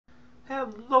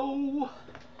Hello,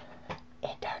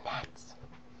 internets.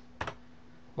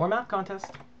 More math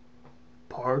contest.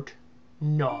 Part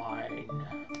 9.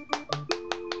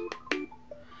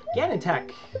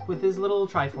 GanonTEK with his little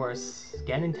Triforce.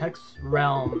 GanonTEK's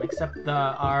realm, except the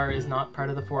R is not part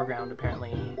of the foreground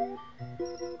apparently.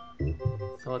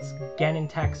 So it's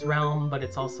GanonTEK's realm, but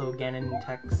it's also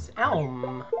GanonTEK's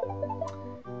elm.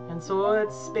 And so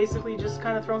it's basically just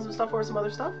kind of throwing some stuff or some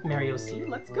other stuff. Mario C,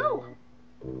 let's go!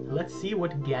 Let's see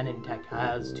what GanonTEK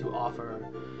has to offer.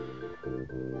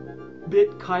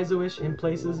 Bit Kaizo-ish in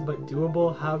places, but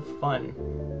doable, have fun.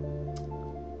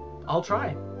 I'll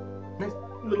try. Nice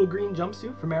little green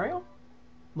jumpsuit for Mario.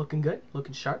 Looking good,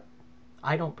 looking sharp.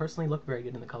 I don't personally look very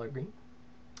good in the color green.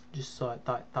 Just so I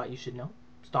thought you should know.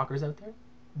 Stalkers out there,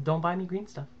 don't buy me green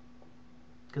stuff.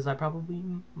 Because I probably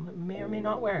may or may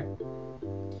not wear it.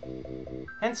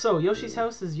 And so, Yoshi's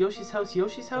house, is Yoshi's house,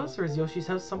 or is Yoshi's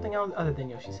house something else other than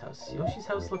Yoshi's house? Yoshi's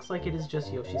house looks like it is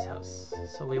just Yoshi's house.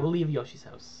 So we will leave Yoshi's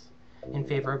house in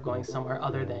favor of going somewhere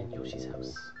other than Yoshi's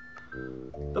house.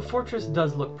 The fortress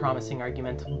does look promising,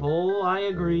 argumentable, I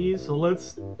agree, so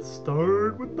let's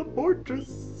start with the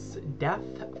fortress. Death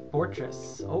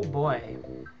Fortress. Oh boy.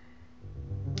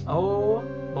 Oh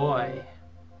boy.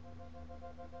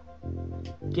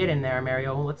 Get in there,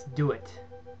 Mario. Let's do it.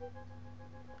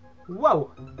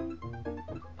 Whoa!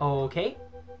 Okay.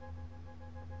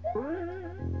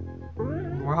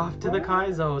 We're off to the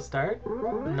Kaizo start.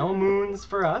 No moons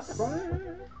for us.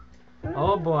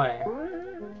 Oh boy.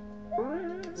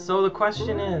 So the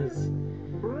question is,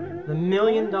 the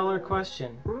 $1,000,000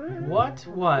 question. What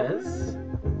was,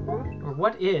 or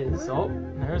what is, oh,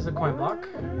 there's a coin block.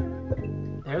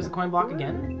 There's a coin block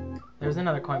again. There's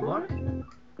another coin block.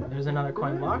 There's another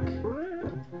coin block.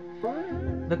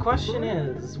 The question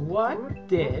is, what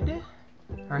did,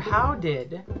 or how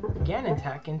did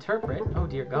GanonTEK interpret, oh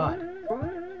dear God.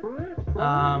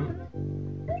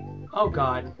 Oh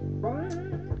God.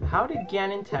 How did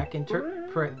GanonTEK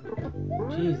interpret,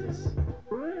 Jesus.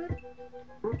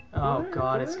 Oh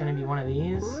God, it's gonna be one of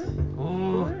these.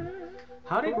 Ooh.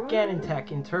 How did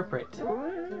GanonTEK interpret,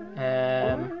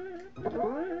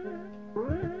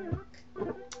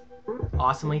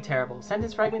 awesomely terrible.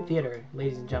 Sentence fragment theater,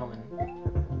 ladies and gentlemen.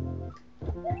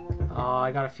 Oh,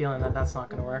 I got a feeling that that's not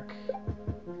gonna work.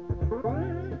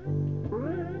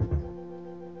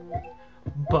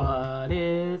 But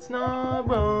it's not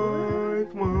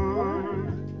worth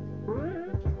one.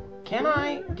 Can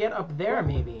I get up there,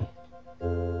 maybe?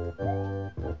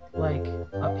 Like,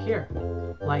 up here.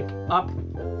 Like, up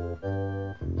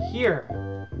here.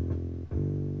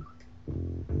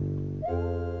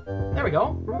 There we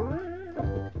go.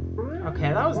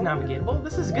 Okay, that was navigatable.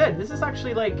 This is good. This is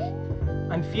actually like,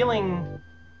 I'm feeling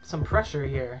some pressure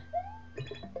here.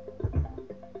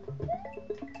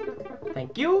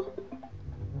 Thank you.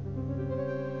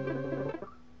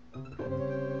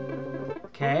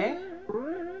 Okay.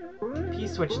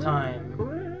 P-switch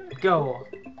time. Go.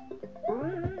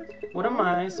 What am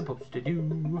I supposed to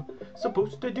do?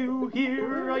 Supposed to do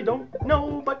here? I don't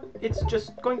know, but it's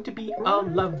just going to be a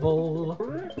level.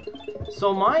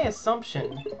 So my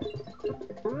assumption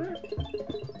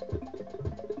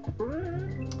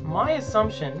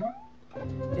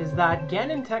is that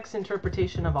GanonTEK's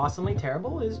interpretation of awesomely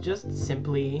terrible is just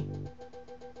simply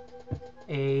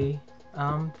a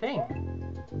thing.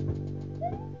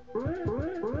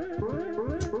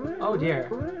 Oh dear.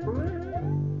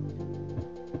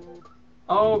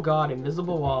 Oh God,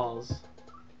 invisible walls.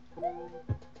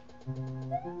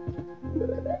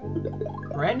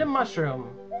 Random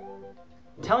mushroom.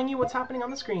 Telling you what's happening on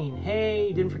the screen. Hey,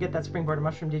 you didn't forget that springboard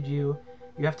mushroom, did you?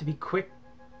 You have to be quick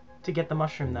to get the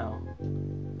mushroom, though.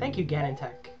 Thank you,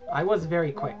 GanonTEK. I was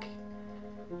very quick.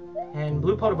 And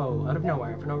Blue Podobo, out of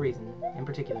nowhere, for no reason in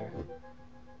particular.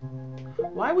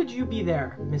 Why would you be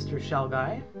there, Mr. Shell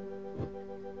Guy?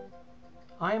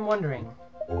 I am wondering.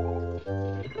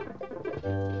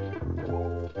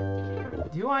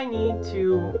 Do I need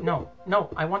to... No,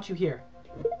 I want you here.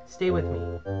 Stay with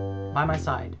me. By my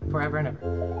side. Forever and ever.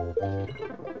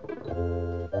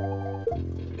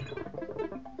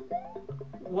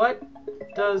 What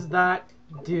does that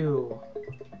do?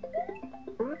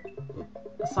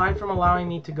 Aside from allowing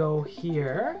me to go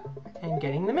here and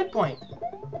getting the midpoint.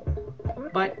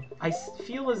 But I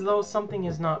feel as though something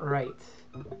is not right.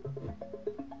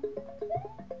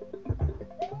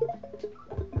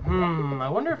 I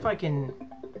wonder if I can...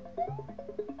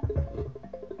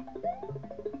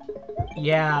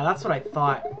 Yeah, that's what I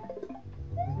thought.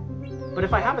 But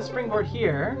if I have a springboard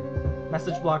here,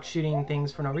 message block shooting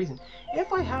things for no reason.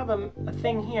 If I have a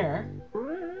thing here,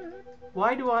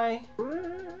 why do I...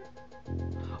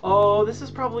 Oh, this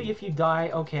is probably if you die.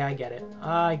 Okay, I get it.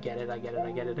 I get it, I get it,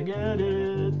 I get it, I get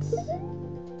it.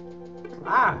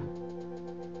 Ah!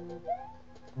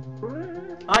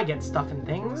 I get stuff and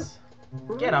things.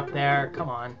 Get up there, come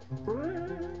on.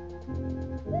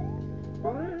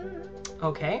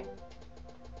 Okay.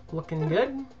 Looking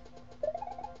good.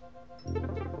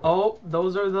 Oh,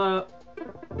 those are the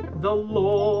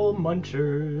lol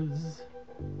munchers.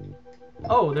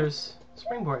 Oh, there's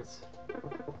springboards.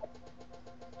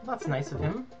 That's nice of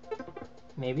him.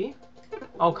 Maybe.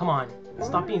 Oh, come on.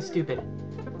 Stop being stupid.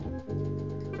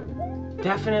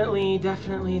 Definitely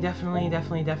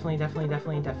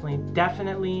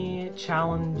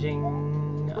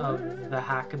challenging of the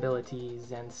hack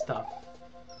abilities and stuff.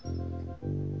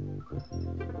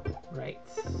 Right.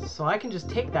 So I can just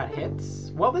take that hit.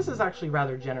 Well, this is actually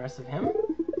rather generous of him.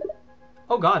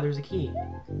 Oh god, there's a key.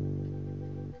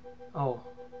 Oh.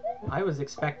 I was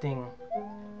expecting...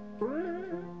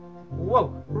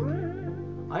 Whoa!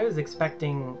 I was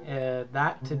expecting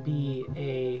that to be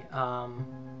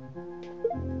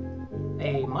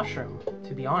a mushroom,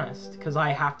 to be honest, because I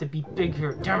have to be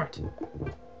bigger, damn it!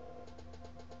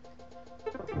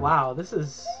 Wow, this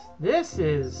is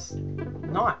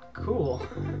not cool.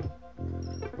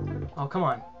 Oh, come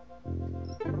on.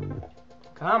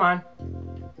 Come on.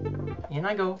 In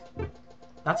I go.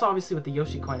 That's obviously what the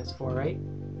Yoshi coin is for, right?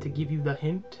 To give you the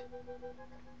hint.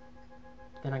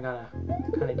 Then I gotta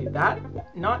kind of do that.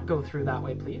 Not go through that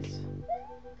way, please.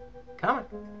 Come on.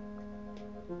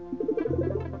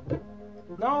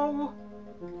 No!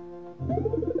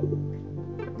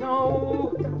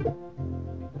 No!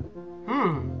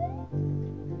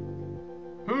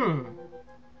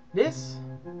 This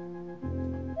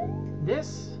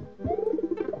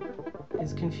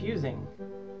is confusing.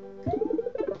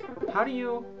 How do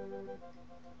you...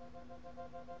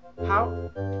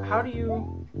 How do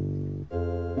you...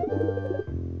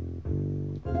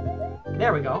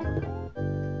 There we go.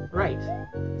 Right.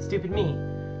 Stupid me.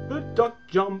 The duck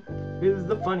jump is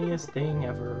the funniest thing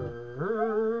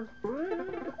ever.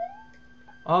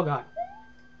 Oh god.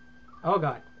 Oh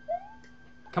god.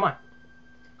 Come on.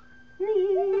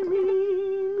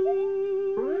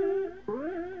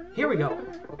 Here we go.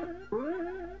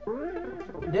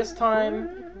 This time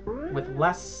with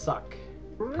less suck.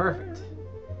 Perfect.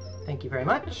 Thank you very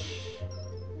much.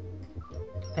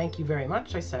 Thank you very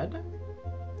much, I said.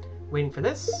 Waiting for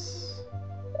this.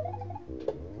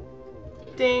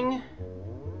 Ding!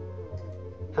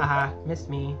 Haha, missed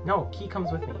me. No, key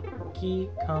comes with me. Key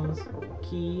comes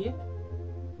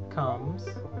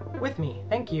with me.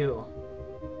 Thank you.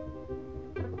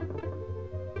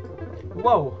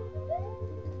 Whoa.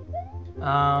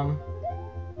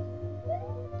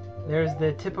 There's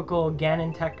the typical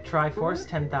GanonTEK Triforce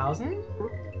 10,000.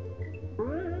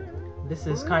 This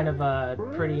is kind of a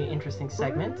pretty interesting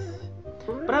segment.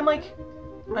 But I'm like,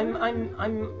 I'm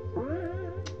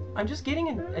just getting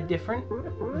a different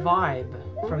vibe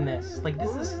from this. Like,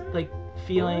 this is like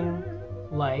feeling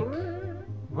like,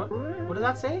 what does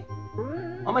that say?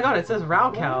 Oh my god, it says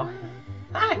Raocow.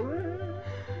 Hi!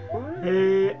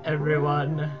 Hey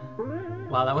everyone.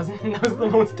 Wow, that was the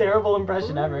most terrible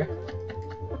impression ever.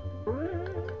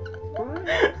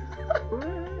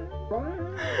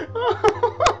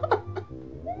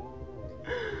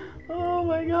 Oh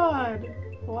my god.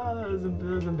 Wow, that was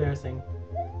embarrassing.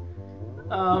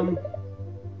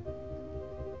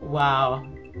 Wow.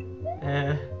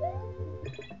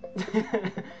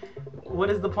 What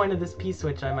is the point of this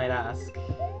P-switch, I might ask?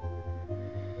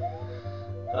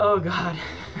 Oh god.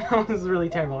 That was really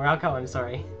terrible. Raocow, I'm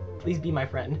sorry. Please be my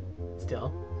friend.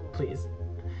 Still. Please.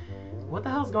 What the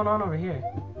hell's going on over here?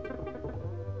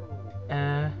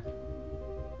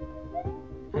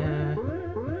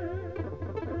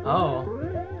 Oh.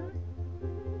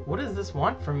 What does this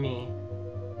want from me?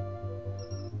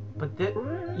 But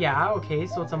yeah, okay,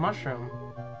 so it's a mushroom.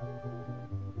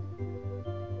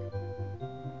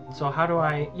 So how do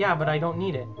I... Yeah, but I don't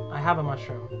need it. I have a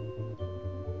mushroom.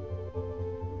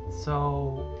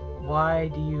 So why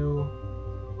do you...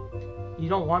 You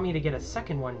don't want me to get a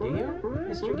second one, do you,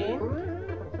 Mr. Game?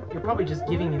 You're probably just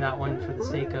giving me that one for the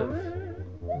sake of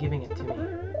giving it to me.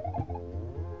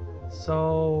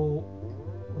 So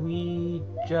we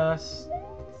just...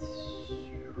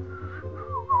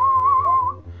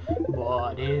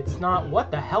 But it's not...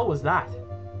 What the hell was that?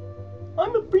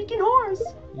 I'm a freaking horse!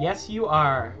 Yes, you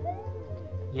are.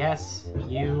 Yes,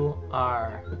 you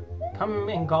are. Come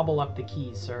and gobble up the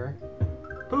keys, sir.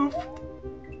 Poof!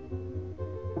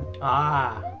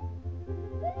 Ah.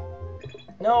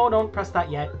 No, don't press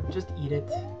that yet. Just eat it.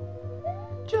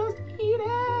 Just eat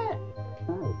it!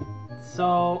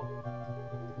 So...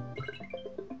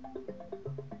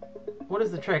 What is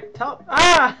the trick? Tell.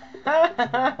 Ah!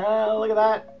 Look at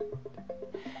that.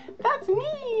 That's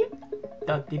me.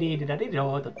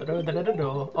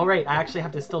 Oh right, I actually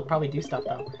have to still probably do stuff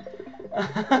though.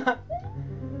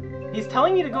 He's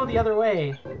telling me to go the other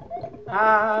way.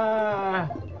 Ah.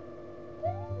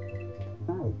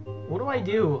 What do I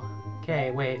do?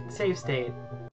 Okay, wait. Save state.